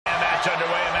match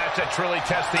underway, a match that truly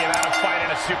tests the amount of fight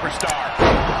in a superstar.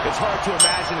 It's hard to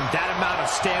imagine that amount of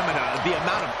stamina, the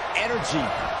amount of energy,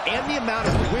 and the amount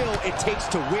of will it takes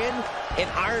to win an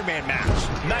Iron Man match.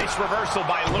 Nice reversal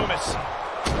by Lumis.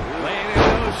 Laying in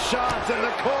those shots in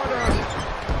the corner.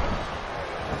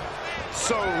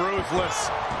 So ruthless.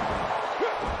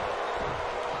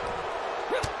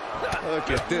 Look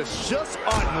at this, just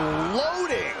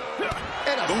unloading.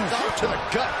 And a stop to the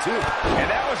gut, too. And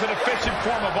that was an efficient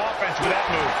form of offense with that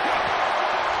move.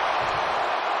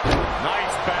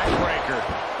 Nice backbreaker.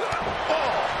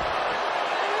 Oh!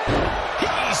 He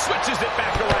switches it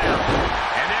back around.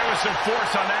 And there was some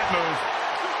force on that move.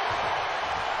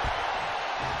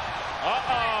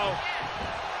 Uh-oh.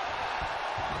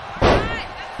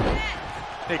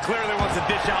 He clearly wants to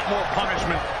dish out more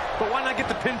punishment. But why not get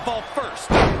the pinfall first?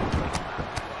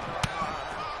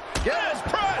 Yes,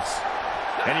 press!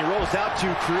 And he rolls out to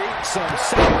create some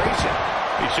separation.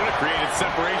 He should have created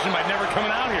separation by never coming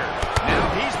out here.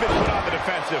 Now he's been put on the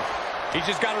defensive. He's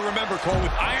just got to remember, Cole, with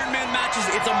Iron Man matches,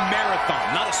 it's a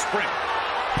marathon, not a sprint.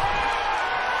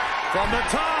 From the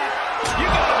top, you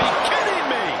gotta be kidding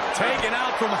me! Taken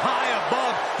out from high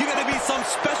above. You gotta be some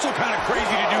special kind of crazy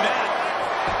to do that.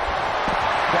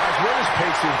 Guys, where does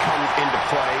pacing come into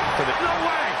play for the... No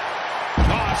way!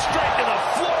 Oh, straight to the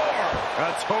floor!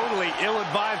 A totally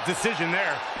ill-advised decision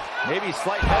there. Maybe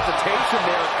slight hesitation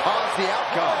there caused the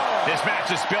outcome. This match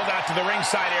is spilled out to the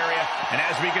ringside area, and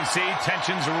as we can see,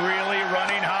 tension's really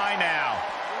running high now.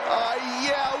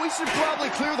 Yeah, we should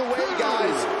probably clear the way,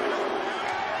 guys.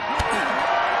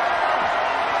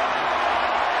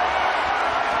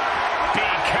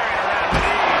 Being carried around with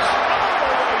ease. All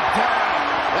the way down.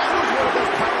 That was one of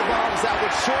those power bombs that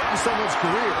would shorten someone's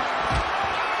career.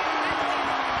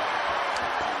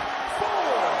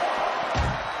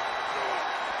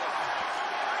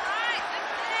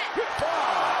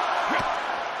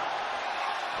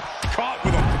 Caught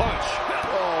with a punch.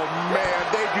 Oh, man,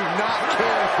 they do not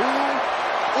care who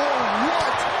or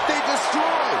what they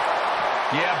destroy.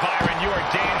 Yeah, Byron, you are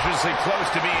dangerously close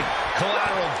to being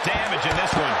collateral damage in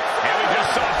this one. And we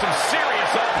just saw some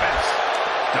serious offense.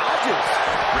 Dodges.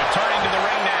 Returning to the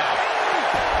ring now.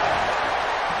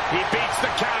 He beats the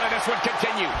count, and this one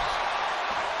continues.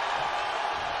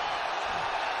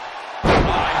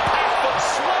 Impactful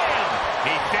slam.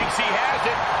 He thinks he has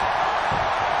it.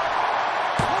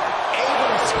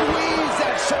 Able to squeeze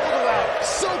that shoulder out.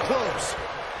 So close.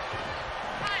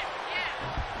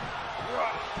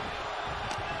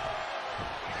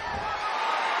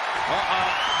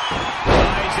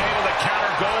 He's able to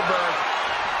counter Goldberg.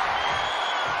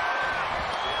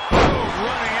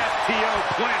 Running FTO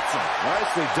plants him.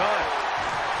 Nicely done.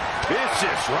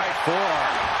 Vicious right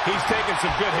forearm. He's taking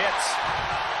some good hits.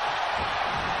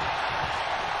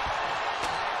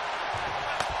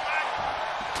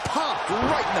 Popped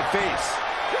right in the face.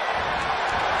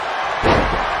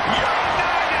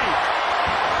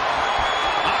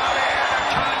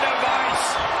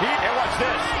 And what's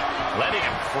this? Letting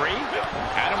him free?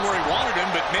 Had him where he wanted him,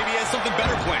 but maybe he has something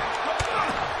better planned.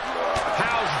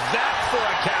 How's that for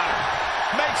a counter?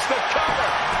 Makes the cover.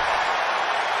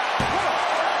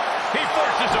 He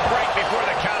forces a break before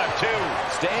the count of two.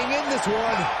 Staying in this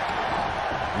one.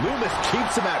 Lumis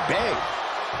keeps him at bay.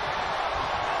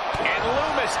 And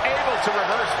Lumis able to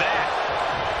reverse that.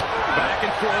 Back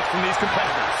and forth from these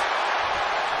competitors.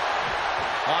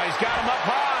 Oh, he's got him up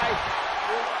high.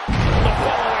 The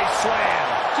fallaway slam.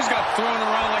 Just got thrown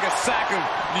around like a sack of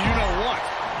you-know-what.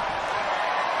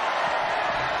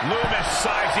 Lumis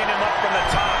sizing him up from the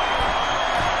top.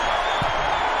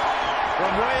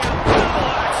 From way up,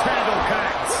 double axe handle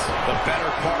connects. The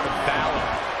better part of valor.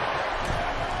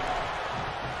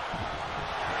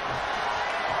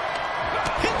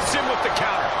 Hits him with the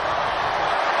counter.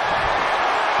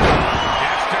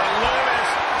 Dexter Lumis,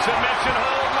 submission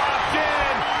hold locked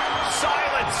in.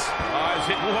 Silence.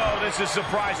 Whoa, this is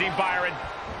surprising, Byron.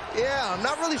 Yeah, I'm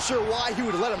not really sure why he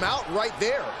would let him out right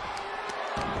there.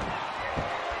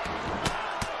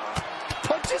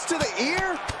 Punches to the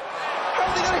ear? How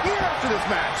are they going to hear after this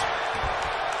match?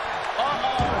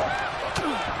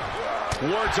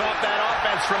 Wards off that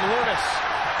offense from Lumis.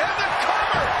 And the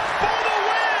cover for the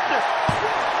win!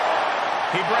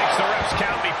 He breaks the ref's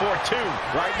count before two.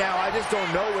 Right now, I just don't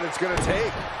know what it's going to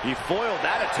take. He foiled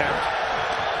that attempt.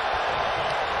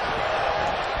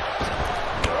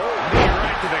 Knee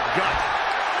right to the gut.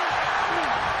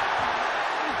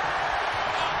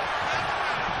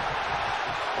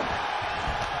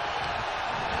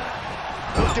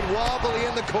 Looking wobbly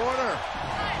in the corner.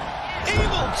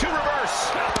 Able to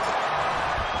reverse.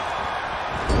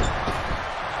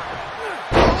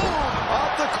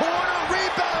 Off the corner,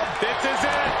 rebound. This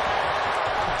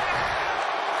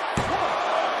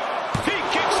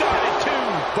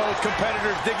both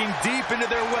competitors digging deep into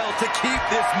their well to keep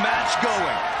this match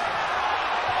going.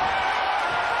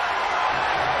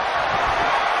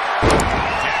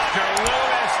 Dexter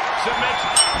Lumis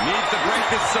submission. Needs to break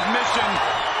this submission.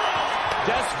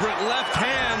 Desperate left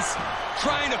hands,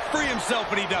 trying to free himself,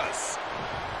 but he does.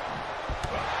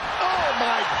 Oh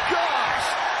my gosh!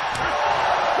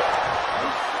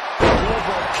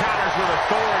 Goldberg counters with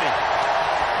authority.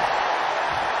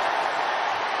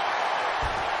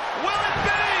 Will it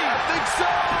be? I think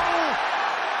so!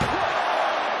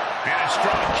 And a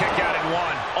strong kick out in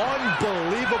one.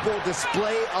 Unbelievable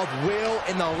display of will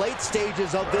in the late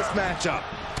stages of this matchup.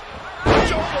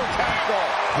 Shoulder tackle.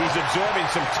 He's absorbing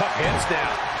some tough hits now.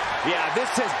 Yeah, this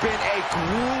has been a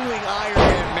grueling Iron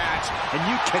Man match, and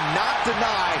you cannot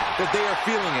deny that they are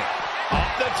feeling it.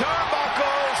 Up the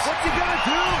turnbuckles. What's he gonna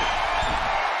do?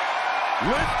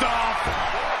 Lift off.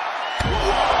 Whoa,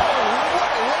 what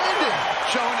a landing!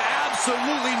 Showing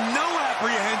absolutely no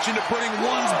apprehension to putting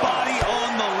one's body on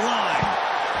the line.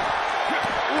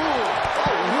 Ooh,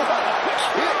 oh, what a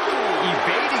kick!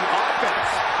 Evading offense.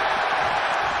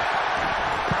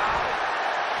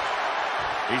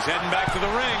 He's heading back to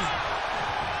the ring.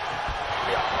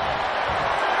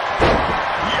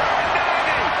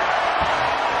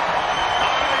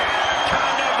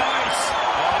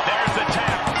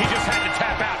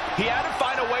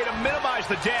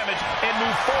 The damage and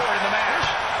move forward in the match.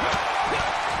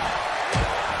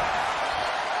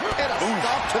 And a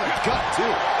stop to the gut, too.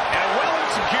 And a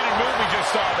well-executed move we just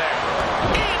saw there.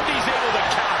 And he's able to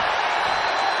counter.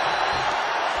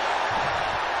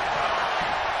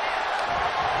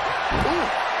 Ooh,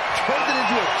 turned it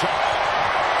into a jump.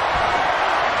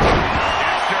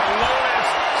 Dexter Lumis,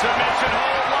 submission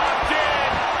hold locked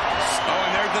in. Oh,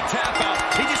 and there's the tap out.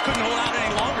 He just couldn't hold out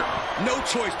any longer. No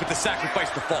choice but to sacrifice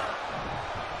the fall.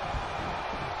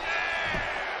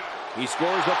 He scores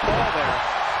a fall there.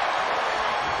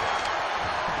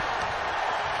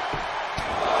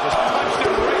 Just punched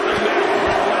him right in the neck.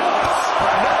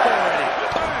 Enough already.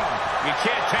 Bam! You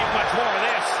can't take much more of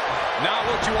this. Not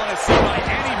what you want to see by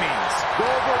any means.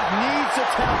 Goldberg needs to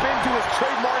tap into his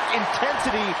trademark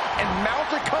intensity and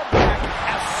mount a comeback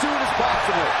as soon as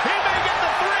possible. He may get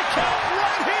the 3 count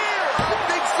right here. I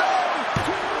think so.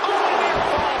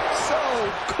 Oh, so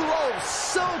close,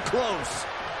 so close.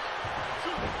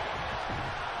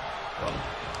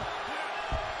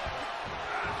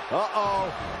 Uh-oh.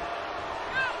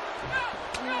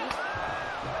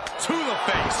 To the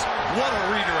face. What a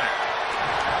redirect.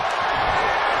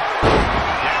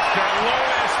 Dexter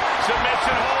Lumis,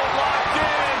 submission hold locked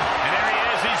in. And there he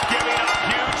is. He's giving up.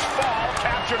 Huge fall.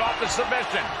 Captured off the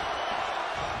submission.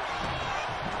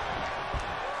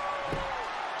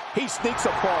 He sneaks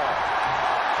a fall.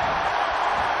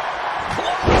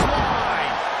 Clothesline.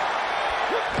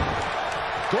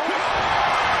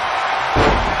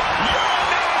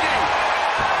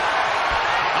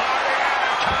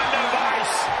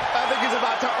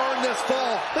 To earn this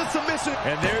fall. The submission.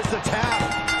 And there's the tap.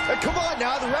 And come on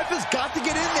now. The ref has got to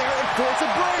get in there and force a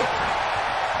break.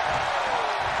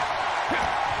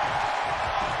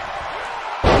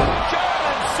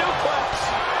 German suplex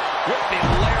with the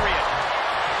lariat.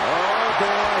 Oh,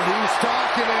 boy. He's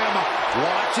stalking him.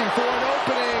 Watching for an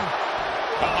opening.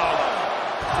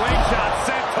 Slingshot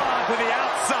sent on to the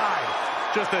outside.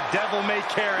 Just a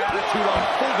devil-may-care attitude on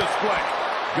full display.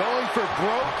 Going for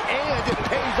broke, and it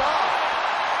pays off.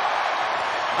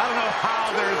 I don't know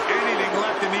how there's anything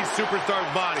left in these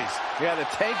superstars' bodies. Yeah, the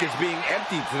tank is being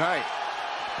emptied tonight.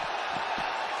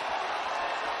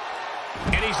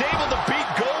 And he's able to beat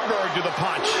Goldberg to the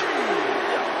punch.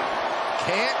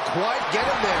 Can't quite get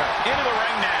him there. Into the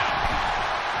ring now.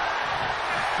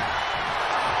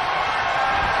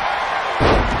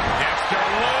 Dexter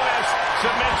Lumis,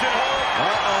 submission hold.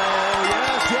 Uh-oh,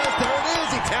 yes, there it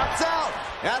is. He taps out.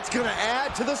 That's going to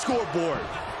add to the scoreboard.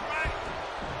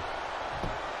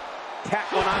 Tack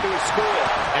one onto his school.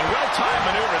 And well-timed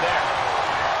maneuver there.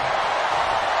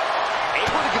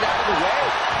 Able to get out of the way.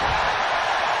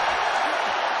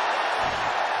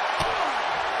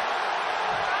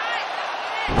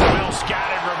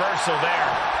 Well-scattered reversal there.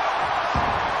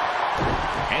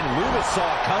 And Lumis saw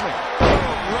it coming.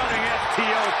 Running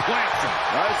STO plants him.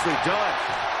 Nicely done.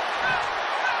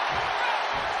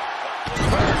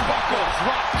 Turnbuckle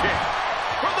drop kick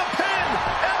for the pin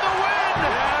and the win.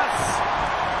 Yes.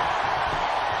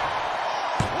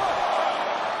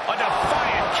 A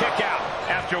defiant kick out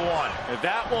after one. If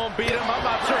that won't beat him, I'm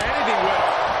not sure anything will.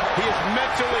 He is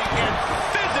mentally and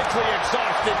physically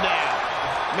exhausted now.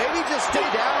 Maybe just stay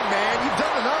down, man. You've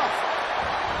done enough.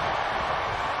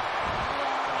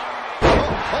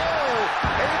 Oh,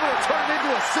 able to turn it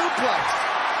into a suplex.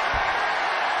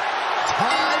 Time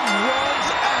runs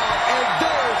out, and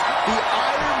there's the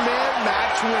Iron Man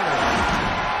match winner.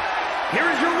 Here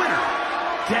is your winner,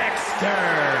 Dexter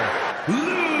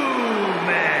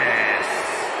Lumis.